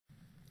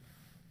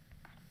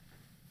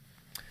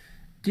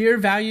Dear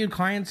valued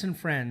clients and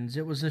friends,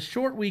 it was a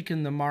short week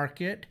in the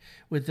market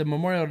with the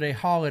Memorial Day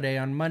holiday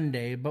on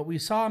Monday, but we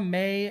saw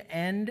May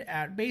end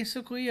at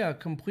basically a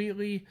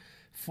completely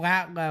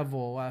flat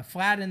level,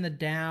 flat in the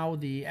Dow.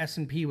 The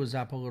S&P was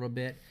up a little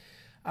bit.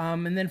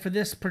 And then for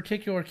this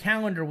particular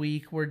calendar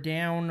week, we're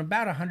down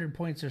about 100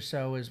 points or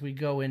so as we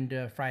go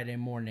into Friday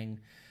morning.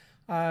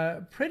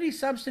 Pretty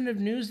substantive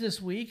news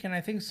this week, and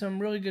I think some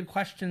really good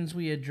questions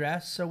we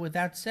addressed. So with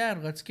that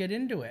said, let's get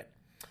into it.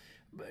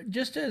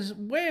 Just as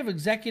way of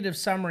executive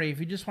summary, if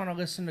you just want to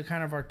listen to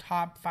kind of our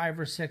top 5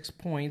 or 6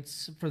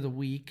 points for the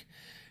week.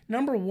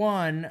 Number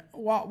one,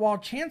 while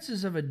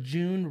chances of a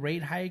June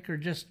rate hike are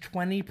just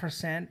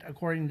 20%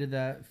 according to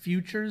the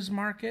futures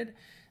market,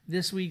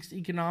 this week's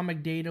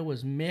economic data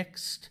was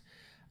mixed.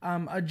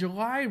 A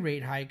July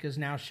rate hike is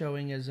now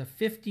showing as a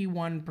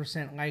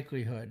 51%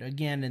 likelihood,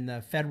 again in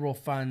the federal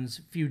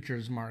funds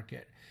futures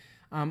market.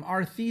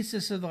 Our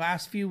thesis of the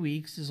last few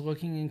weeks is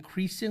looking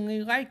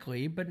increasingly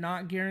likely, but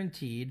not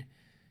guaranteed.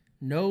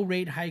 No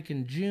rate hike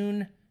in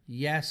June,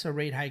 yes, a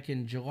rate hike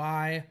in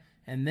July,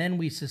 and then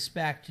we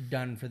suspect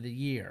done for the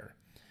year.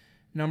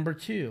 Number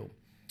two,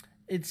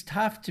 it's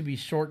tough to be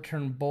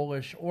short-term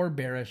bullish or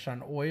bearish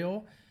on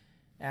oil,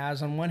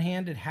 as on one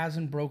hand, it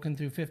hasn't broken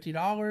through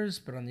 $50,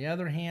 but on the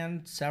other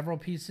hand, several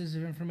pieces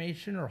of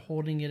information are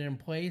holding it in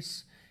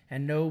place,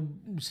 and no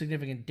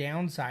significant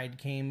downside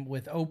came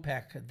with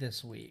OPEC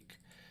this week.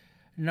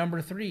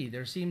 Number three,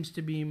 there seems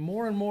to be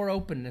more and more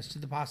openness to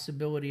the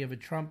possibility of a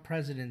Trump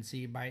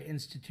presidency by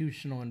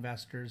institutional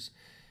investors,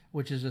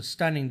 which is a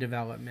stunning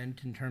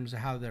development in terms of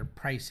how they're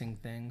pricing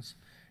things.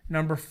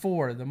 Number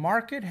four, the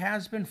market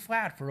has been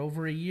flat for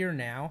over a year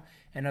now,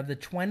 and of the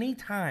 20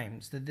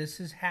 times that this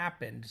has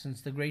happened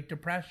since the Great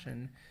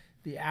Depression,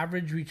 the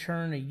average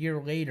return a year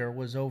later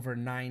was over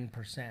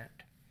 9%.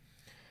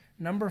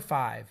 Number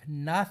five,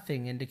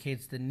 nothing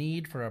indicates the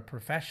need for a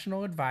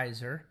professional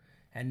advisor,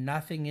 and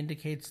nothing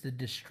indicates the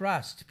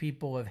distrust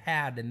people have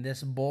had in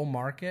this bull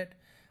market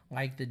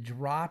like the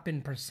drop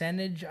in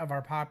percentage of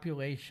our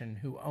population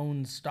who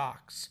owns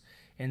stocks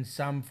in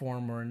some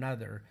form or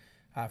another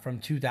from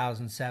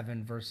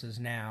 2007 versus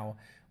now.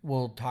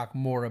 We'll talk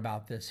more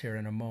about this here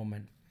in a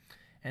moment.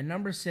 And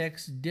number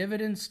six,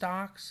 dividend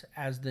stocks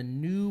as the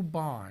new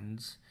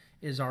bonds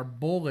is our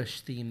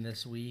bullish theme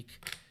this week.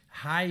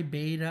 High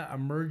beta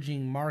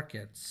emerging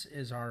markets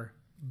is our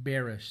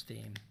bearish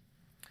theme.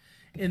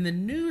 In the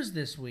news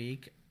this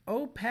week,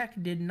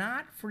 OPEC did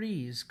not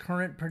freeze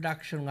current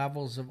production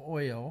levels of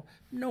oil.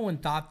 No one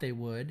thought they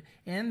would.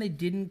 And they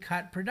didn't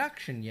cut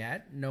production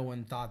yet. No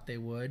one thought they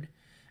would.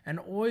 And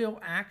oil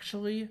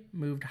actually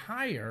moved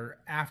higher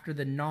after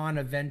the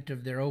non-event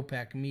of their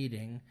OPEC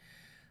meeting.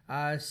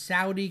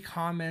 Saudi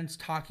comments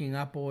talking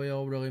up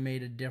oil really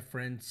made a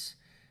difference.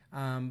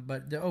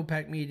 But the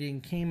OPEC meeting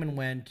came and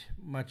went,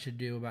 much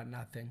ado about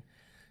nothing.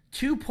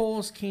 2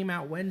 polls came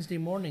out Wednesday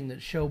morning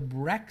that show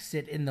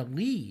Brexit in the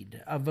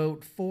lead, a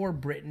vote for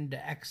Britain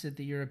to exit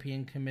the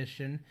European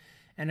Commission,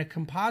 and a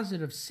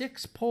composite of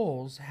 6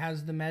 polls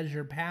has the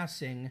measure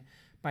passing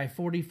by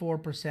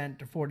 44%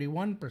 to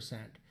 41%.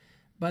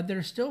 But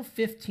there's still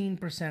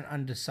 15%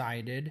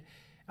 undecided.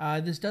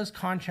 This does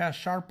contrast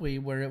sharply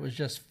where it was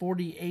just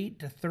 48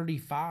 to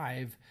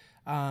 35,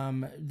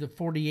 the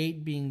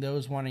 48 being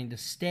those wanting to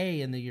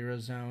stay in the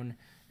Eurozone,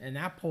 and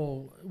that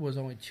poll was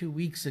only 2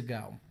 weeks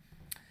ago.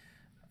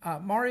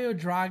 Mario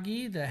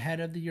Draghi, the head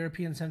of the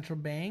European Central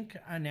Bank,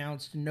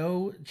 announced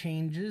no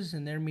changes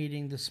in their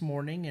meeting this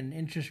morning in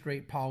interest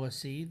rate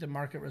policy. The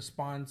market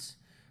response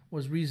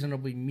was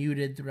reasonably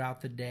muted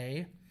throughout the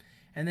day.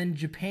 And then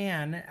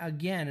Japan,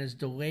 again, has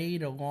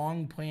delayed a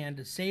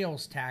long-planned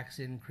sales tax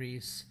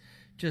increase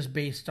just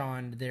based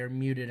on their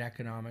muted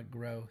economic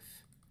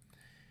growth.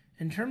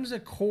 In terms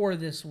of core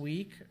this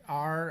week,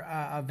 our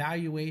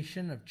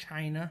evaluation of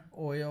China,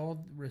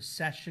 oil,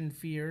 recession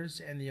fears,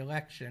 and the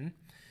election.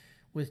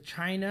 With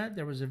China,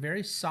 there was a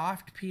very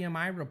soft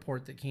PMI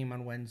report that came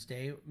on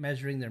Wednesday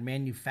measuring their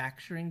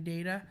manufacturing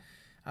data.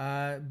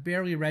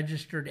 Barely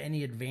registered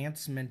any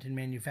advancement in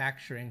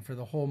manufacturing for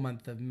the whole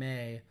month of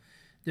May.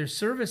 Their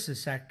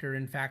services sector,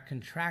 in fact,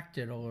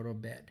 contracted a little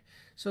bit.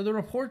 So the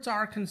reports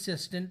are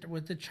consistent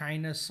with the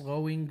China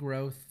slowing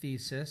growth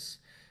thesis.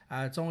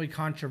 It's only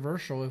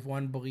controversial if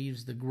one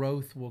believes the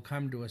growth will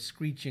come to a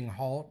screeching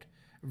halt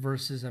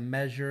versus a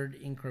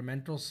measured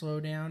incremental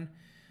slowdown.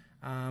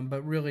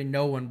 But really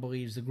no one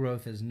believes the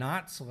growth is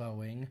not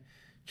slowing.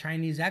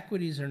 Chinese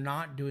equities are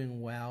not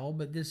doing well,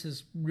 but this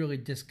is really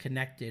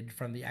disconnected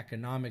from the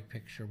economic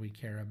picture we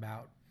care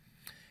about.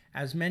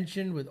 As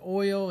mentioned, with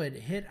oil, it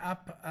hit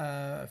up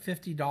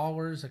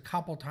 $50 a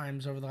couple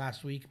times over the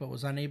last week, but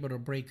was unable to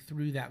break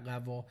through that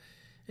level.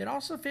 It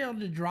also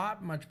failed to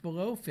drop much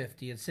below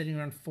 50. It's sitting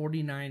around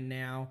 49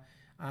 now,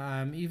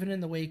 even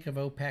in the wake of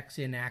OPEC's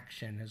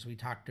inaction, as we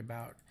talked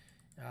about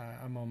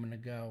a moment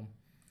ago.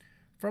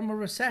 From a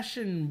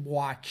recession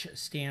watch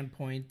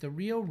standpoint, the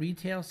real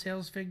retail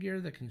sales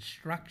figure, the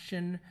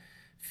construction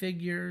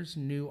figures,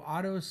 new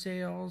auto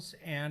sales,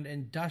 and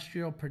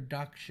industrial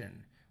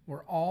production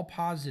were all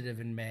positive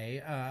in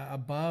May,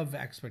 above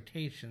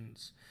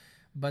expectations.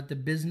 But the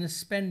business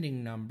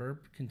spending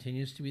number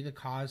continues to be the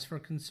cause for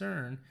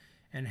concern,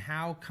 and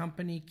how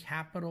company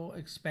capital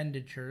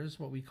expenditures,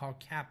 what we call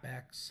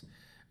CapEx,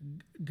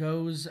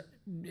 goes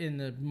in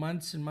the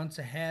months and months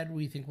ahead,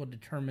 we think will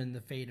determine the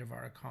fate of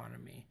our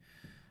economy.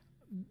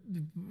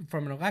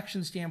 From an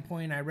election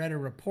standpoint, I read a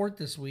report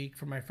this week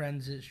from my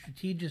friends at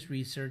Strategic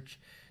Research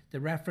that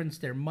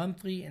referenced their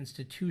monthly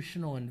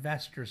institutional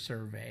investor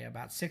survey,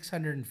 about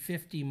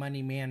 650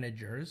 money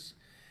managers.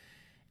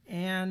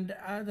 And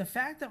the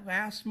fact that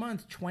last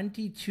month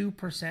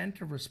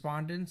 22% of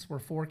respondents were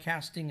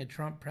forecasting a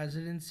Trump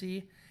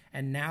presidency,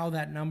 and now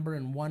that number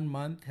in 1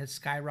 month has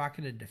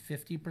skyrocketed to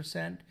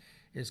 50%,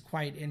 is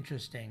quite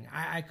interesting.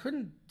 I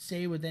couldn't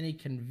say with any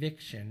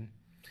conviction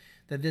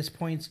that this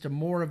points to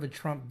more of a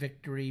Trump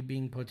victory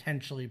being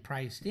potentially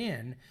priced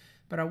in,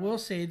 but I will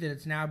say that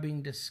it's now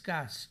being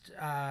discussed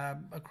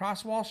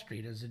across Wall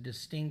Street as a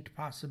distinct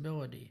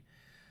possibility.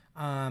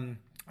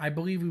 I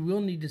believe we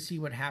will need to see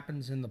what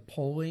happens in the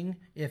polling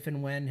if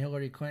and when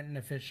Hillary Clinton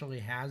officially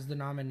has the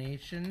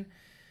nomination,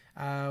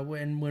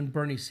 when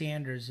Bernie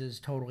Sanders is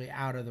totally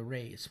out of the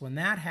race. When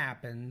that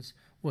happens,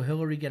 will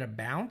Hillary get a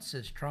bounce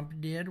as Trump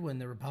did when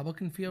the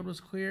Republican field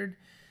was cleared?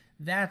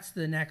 That's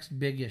the next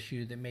big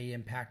issue that may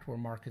impact where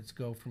markets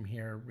go from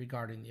here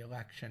regarding the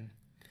election.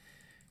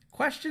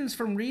 Questions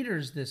from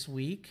readers this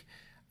week.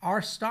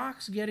 Are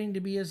stocks getting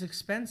to be as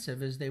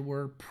expensive as they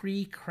were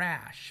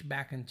pre-crash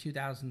back in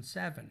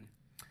 2007?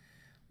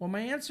 Well,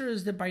 my answer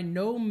is that by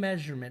no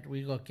measurement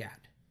we look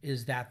at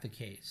is that the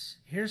case.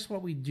 Here's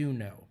what we do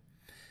know.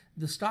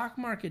 The stock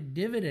market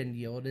dividend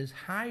yield is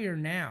higher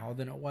now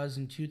than it was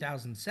in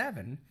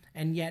 2007,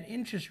 and yet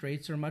interest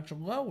rates are much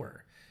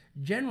lower.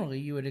 Generally,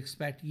 you would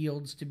expect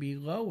yields to be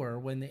lower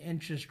when the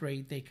interest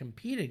rate they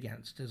compete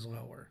against is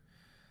lower.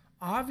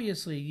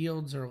 Obviously,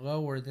 yields are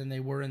lower than they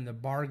were in the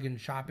bargain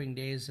shopping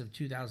days of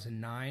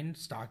 2009.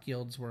 Stock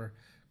yields were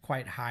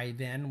quite high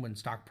then when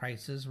stock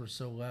prices were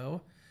so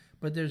low,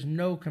 but there's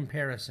no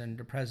comparison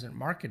to present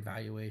market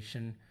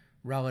valuation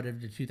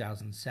relative to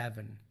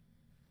 2007.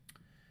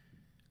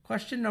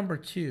 Question number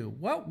 2,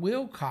 what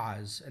will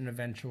cause an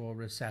eventual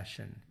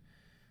recession?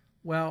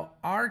 Well,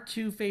 our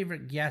two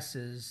favorite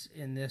guesses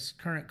in this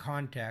current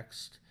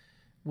context,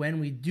 when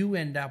we do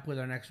end up with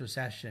our next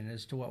recession,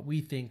 as to what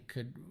we think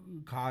could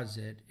cause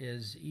it,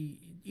 is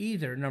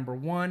either, number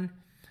one,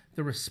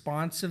 the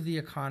response of the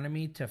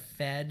economy to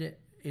Fed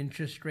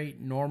interest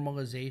rate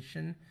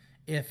normalization,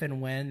 if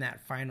and when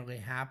that finally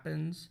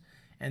happens,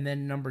 and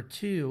then number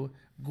two,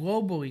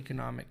 global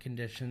economic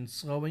conditions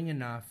slowing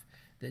enough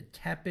that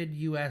tepid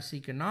U.S.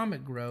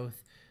 economic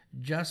growth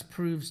just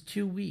proves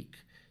too weak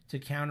to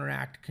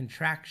counteract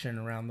contraction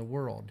around the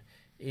world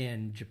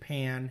in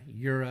Japan,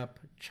 Europe,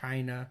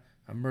 China,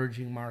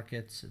 emerging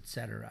markets,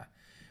 etc.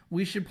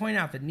 We should point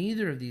out that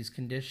neither of these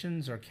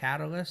conditions or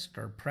catalysts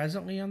are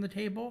presently on the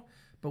table,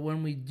 but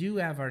when we do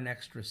have our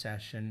next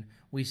recession,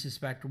 we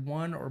suspect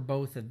one or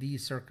both of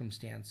these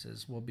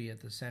circumstances will be at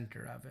the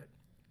center of it.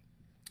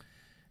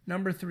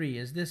 Number 3,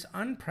 is this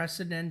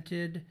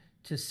unprecedented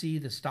to see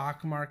the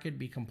stock market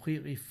be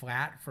completely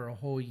flat for a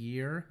whole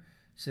year?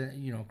 So,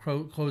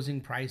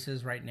 closing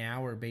prices right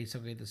now are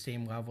basically at the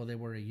same level they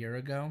were a year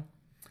ago.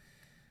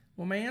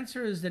 Well, my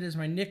answer is that as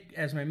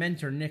my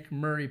mentor Nick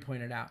Murray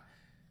pointed out,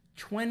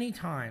 20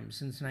 times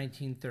since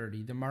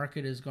 1930, the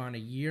market has gone a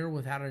year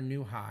without a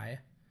new high.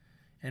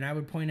 And I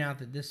would point out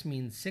that this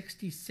means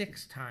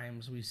 66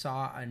 times we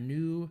saw a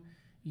new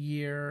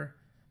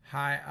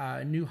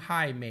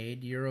high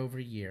made year over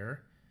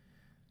year.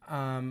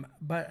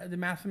 But the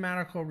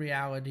mathematical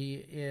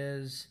reality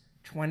is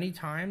 20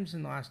 times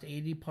in the last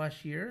 80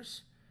 plus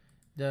years,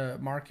 the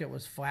market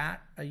was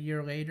flat a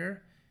year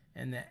later,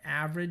 and the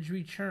average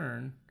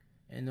return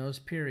in those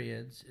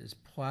periods is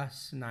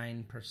plus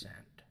 9%.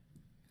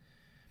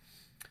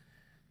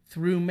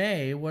 Through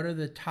May, what are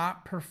the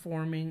top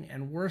performing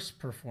and worst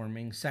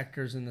performing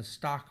sectors in the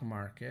stock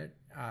market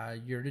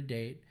year to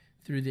date?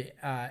 Through the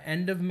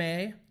end of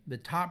May, the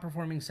top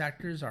performing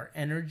sectors are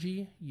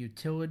energy,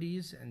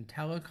 utilities, and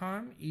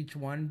telecom, each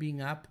one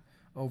being up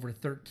over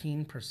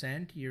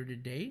 13% year to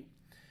date.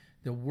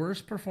 The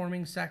worst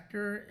performing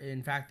sector,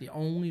 in fact, the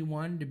only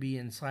one to be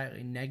in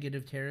slightly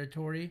negative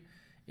territory,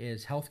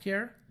 is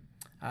healthcare.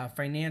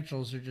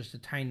 Financials are just a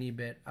tiny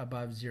bit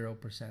above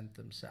 0%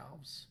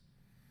 themselves.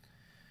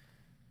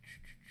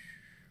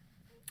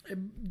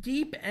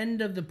 Deep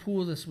end of the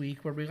pool this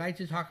week, where we like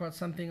to talk about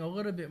something a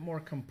little bit more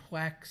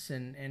complex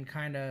and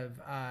kind of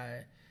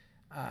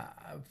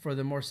for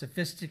the more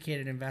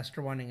sophisticated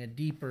investor wanting a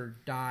deeper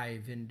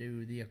dive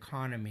into the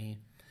economy.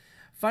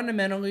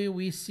 Fundamentally,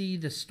 we see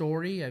the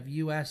story of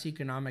U.S.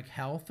 economic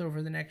health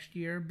over the next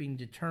year being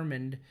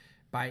determined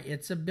by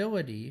its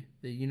ability,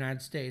 the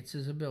United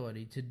States'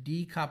 ability, to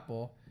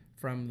decouple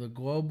from the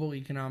global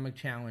economic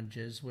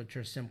challenges, which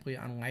are simply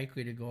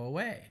unlikely to go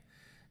away.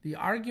 The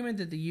argument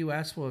that the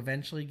U.S. will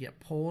eventually get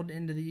pulled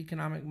into the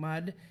economic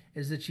mud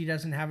is that she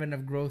doesn't have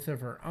enough growth of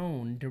her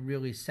own to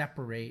really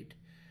separate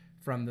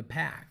from the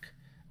pack.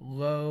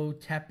 low,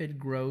 tepid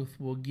growth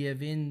will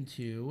give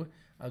into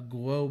a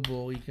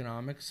global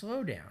economic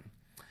slowdown.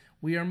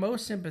 We are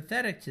most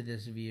sympathetic to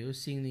this view,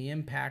 seeing the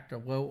impact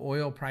of low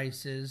oil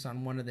prices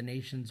on one of the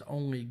nation's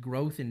only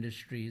growth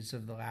industries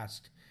of the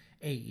last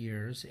 8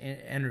 years,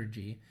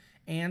 energy,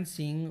 and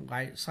seeing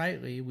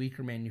slightly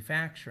weaker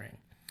manufacturing.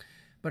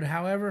 But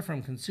however,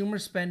 from consumer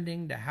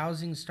spending to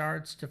housing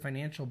starts to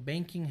financial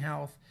banking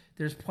health,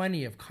 there's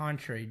plenty of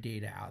contrary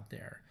data out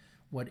there.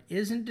 What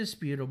isn't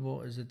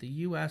disputable is that the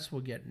U.S.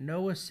 will get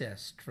no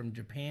assist from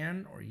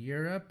Japan or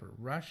Europe or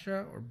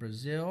Russia or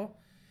Brazil,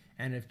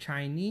 and if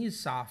Chinese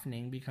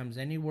softening becomes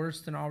any worse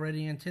than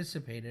already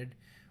anticipated,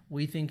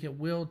 we think it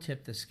will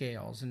tip the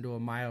scales into a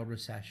mild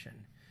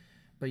recession.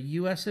 But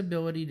U.S.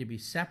 ability to be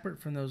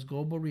separate from those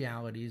global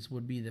realities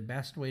would be the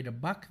best way to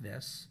buck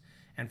this,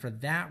 and for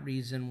that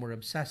reason, we're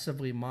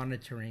obsessively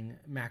monitoring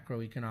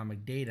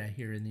macroeconomic data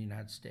here in the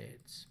United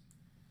States.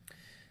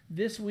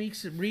 This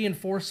week's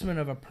reinforcement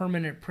of a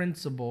permanent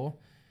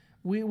principle,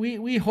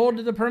 we hold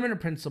to the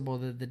permanent principle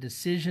that the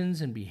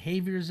decisions and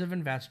behaviors of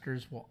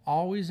investors will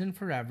always and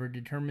forever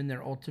determine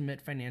their ultimate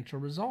financial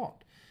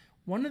result.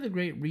 One of the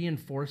great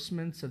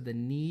reinforcements of the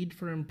need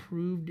for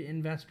improved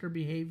investor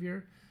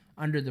behavior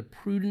under the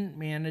prudent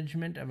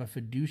management of a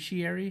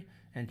fiduciary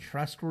and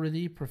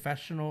trustworthy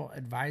professional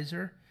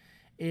advisor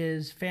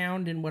is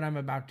found in what I'm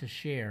about to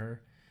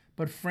share.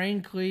 But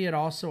frankly, it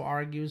also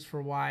argues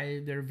for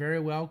why there very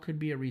well could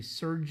be a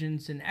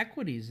resurgence in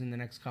equities in the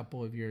next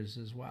couple of years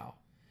as well.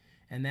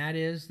 And that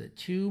is that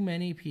too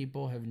many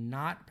people have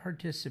not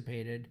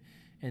participated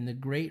in the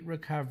great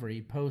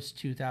recovery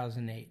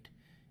post-2008.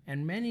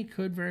 And many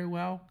could very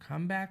well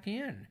come back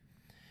in.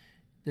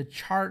 The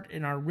chart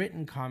in our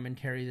written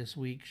commentary this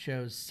week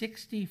shows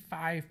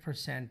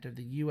 65% of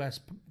the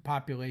U.S.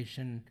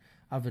 population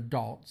of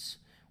adults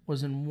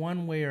was in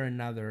one way or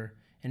another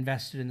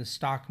invested in the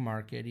stock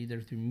market, either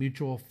through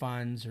mutual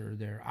funds or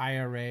their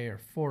IRA or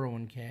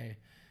 401k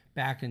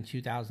back in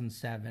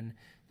 2007.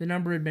 The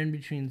number had been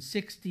between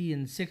 60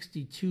 and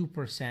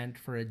 62%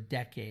 for a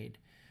decade.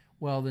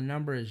 Well, the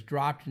number has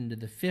dropped into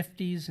the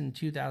 50s in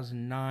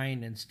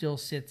 2009 and still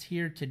sits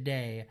here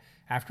today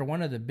after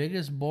one of the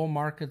biggest bull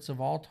markets of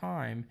all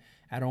time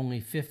at only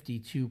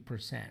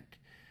 52%.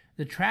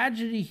 The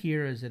tragedy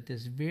here is that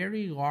this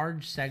very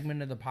large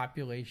segment of the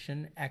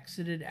population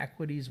exited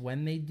equities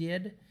when they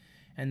did,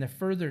 and the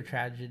further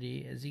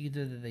tragedy is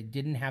either that they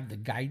didn't have the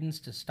guidance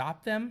to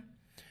stop them,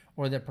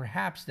 or that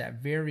perhaps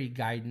that very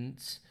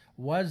guidance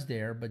was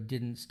there but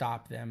didn't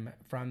stop them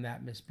from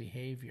that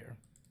misbehavior.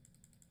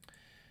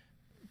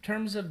 In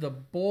terms of the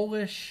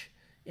bullish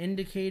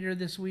indicator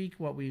this week,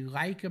 what we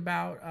like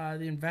about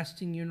the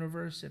investing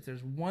universe, if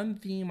there's one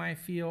theme I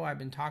feel I've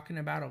been talking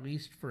about at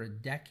least for a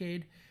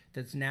decade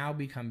that's now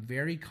become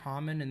very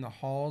common in the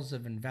halls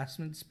of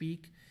investment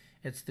speak,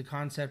 it's the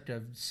concept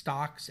of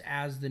stocks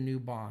as the new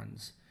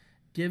bonds.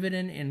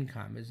 Dividend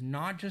income is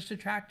not just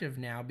attractive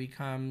now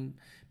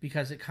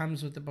because it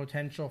comes with the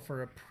potential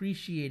for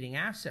appreciating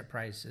asset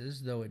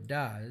prices, though it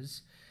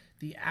does.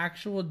 The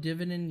actual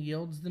dividend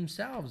yields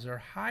themselves are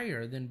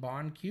higher than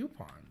bond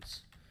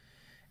coupons.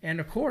 And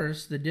of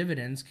course, the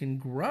dividends can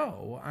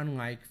grow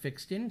unlike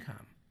fixed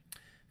income.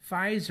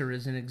 Pfizer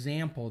is an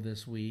example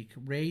this week,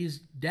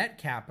 raised debt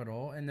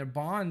capital, and their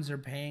bonds are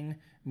paying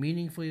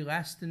meaningfully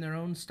less than their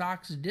own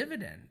stock's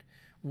dividend.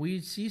 We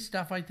see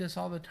stuff like this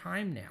all the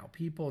time now.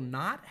 People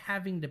not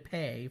having to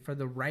pay for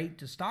the right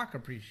to stock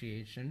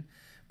appreciation,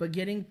 but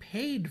getting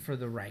paid for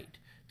the right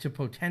to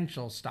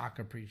potential stock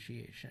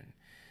appreciation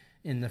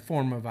in the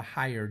form of a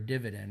higher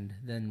dividend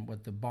than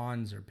what the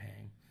bonds are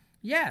paying.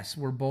 Yes,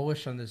 we're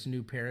bullish on this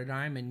new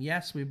paradigm, and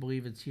yes, we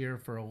believe it's here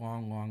for a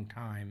long, long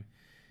time.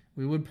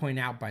 We would point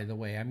out, by the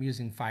way, I'm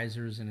using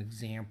Pfizer as an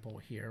example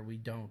here. We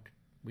don't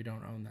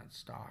own that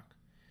stock.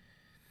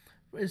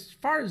 As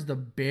far as the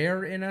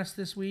bear in us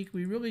this week,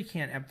 we really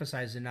can't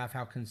emphasize enough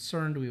how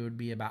concerned we would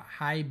be about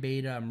high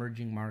beta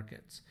emerging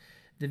markets.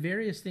 The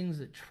various things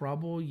that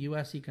trouble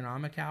U.S.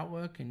 economic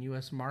outlook and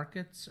U.S.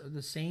 markets are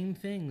the same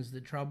things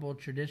that trouble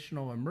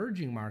traditional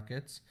emerging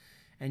markets,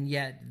 and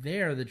yet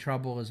there the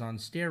trouble is on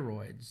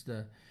steroids.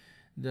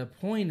 The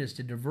point is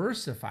to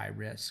diversify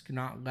risk,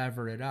 not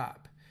lever it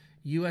up.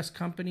 U.S.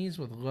 companies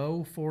with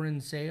low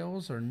foreign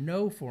sales or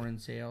no foreign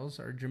sales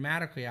are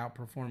dramatically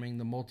outperforming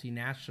the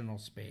multinational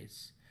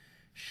space.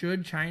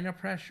 Should China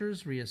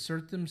pressures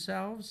reassert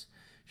themselves?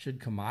 Should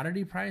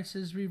commodity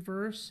prices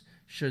reverse?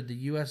 Should the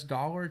U.S.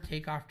 dollar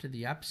take off to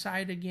the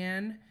upside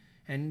again?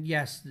 And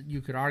yes,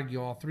 you could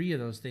argue all three of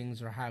those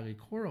things are highly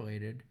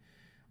correlated.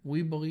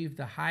 We believe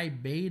the high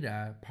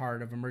beta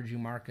part of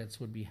emerging markets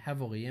would be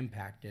heavily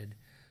impacted.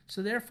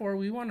 So therefore,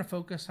 we want to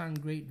focus on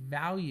great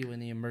value in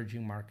the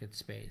emerging market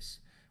space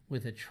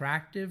with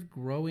attractive,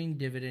 growing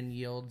dividend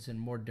yields and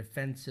more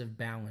defensive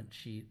balance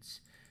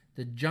sheets.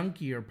 The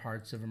junkier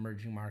parts of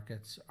emerging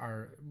markets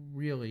are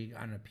really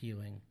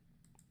unappealing.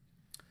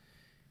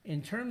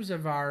 In terms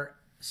of our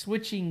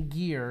switching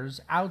gears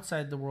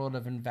outside the world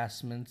of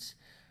investments,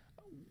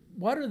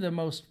 what are the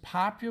most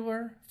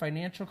popular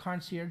financial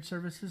concierge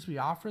services we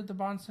offer at the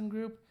Bahnsen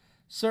Group?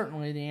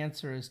 Certainly the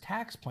answer is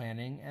tax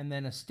planning and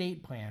then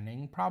estate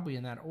planning, probably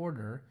in that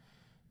order.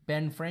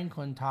 Ben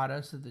Franklin taught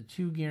us that the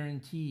two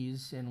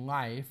guarantees in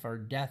life are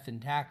death and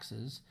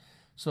taxes,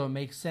 so it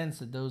makes sense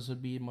that those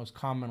would be most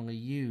commonly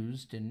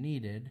used and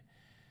needed.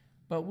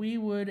 But we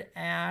would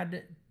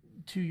add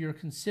to your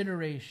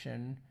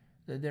consideration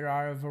that there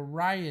are a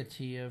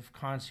variety of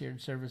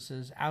concierge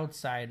services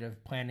outside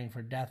of planning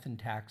for death and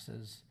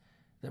taxes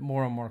that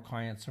more and more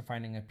clients are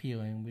finding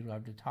appealing. We'd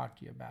love to talk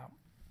to you about.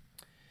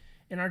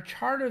 In our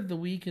chart of the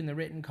week in the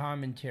written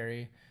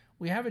commentary,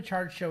 we have a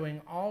chart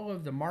showing all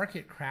of the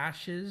market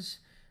crashes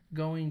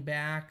going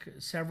back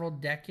several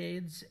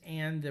decades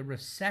and the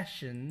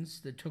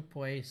recessions that took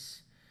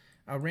place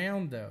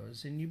around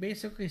those. And you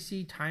basically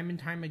see time and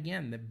time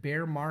again that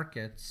bear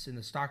markets in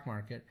the stock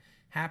market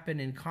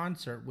happen in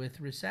concert with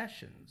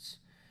recessions.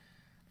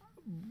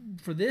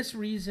 For this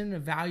reason,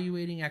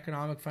 evaluating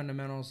economic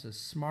fundamentals is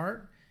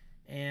smart,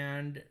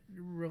 and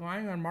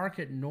relying on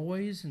market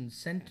noise and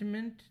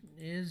sentiment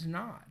is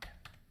not.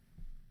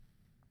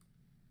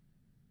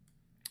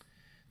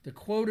 The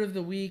quote of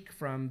the week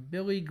from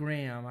Billy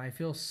Graham: "I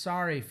feel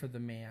sorry for the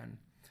man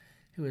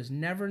who has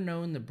never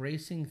known the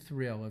bracing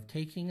thrill of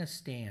taking a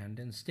stand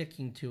and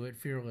sticking to it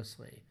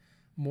fearlessly.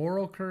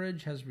 Moral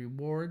courage has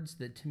rewards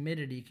that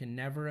timidity can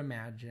never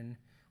imagine.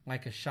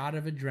 Like a shot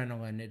of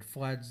adrenaline, it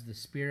floods the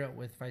spirit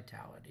with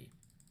vitality."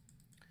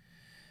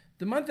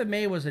 The month of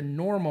May was a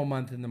normal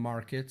month in the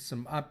markets,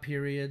 some up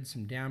periods,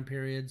 some down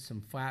periods, some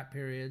flat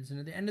periods, and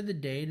at the end of the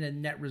day, the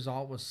net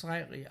result was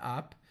slightly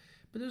up,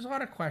 but there's a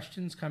lot of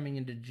questions coming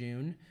into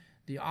June.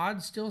 The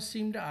odds still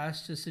seem to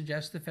us to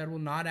suggest the Fed will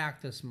not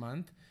act this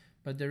month,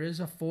 but there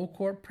is a full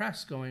court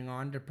press going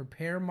on to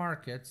prepare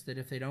markets that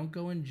if they don't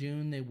go in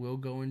June, they will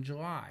go in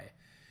July.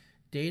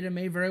 Data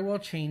may very well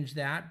change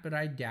that, but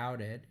I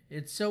doubt it.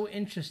 It's so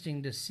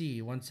interesting to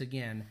see, once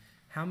again,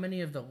 how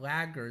many of the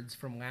laggards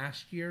from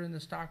last year in the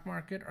stock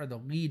market are the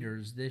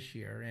leaders this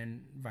year,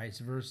 and vice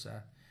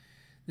versa.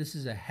 This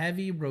is a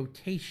heavy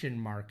rotation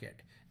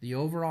market. The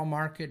overall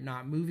market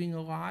not moving a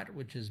lot,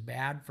 which is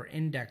bad for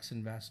index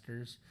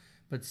investors,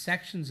 but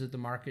sections of the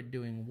market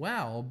doing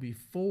well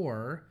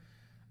before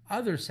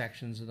other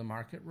sections of the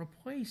market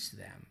replace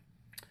them.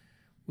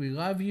 We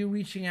love you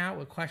reaching out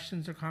with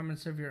questions or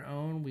comments of your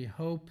own. We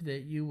hope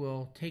that you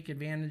will take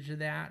advantage of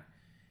that.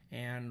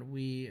 And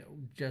we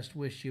just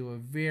wish you a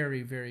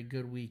very, very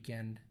good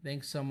weekend.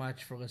 Thanks so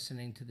much for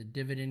listening to the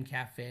Dividend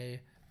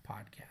Cafe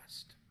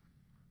podcast.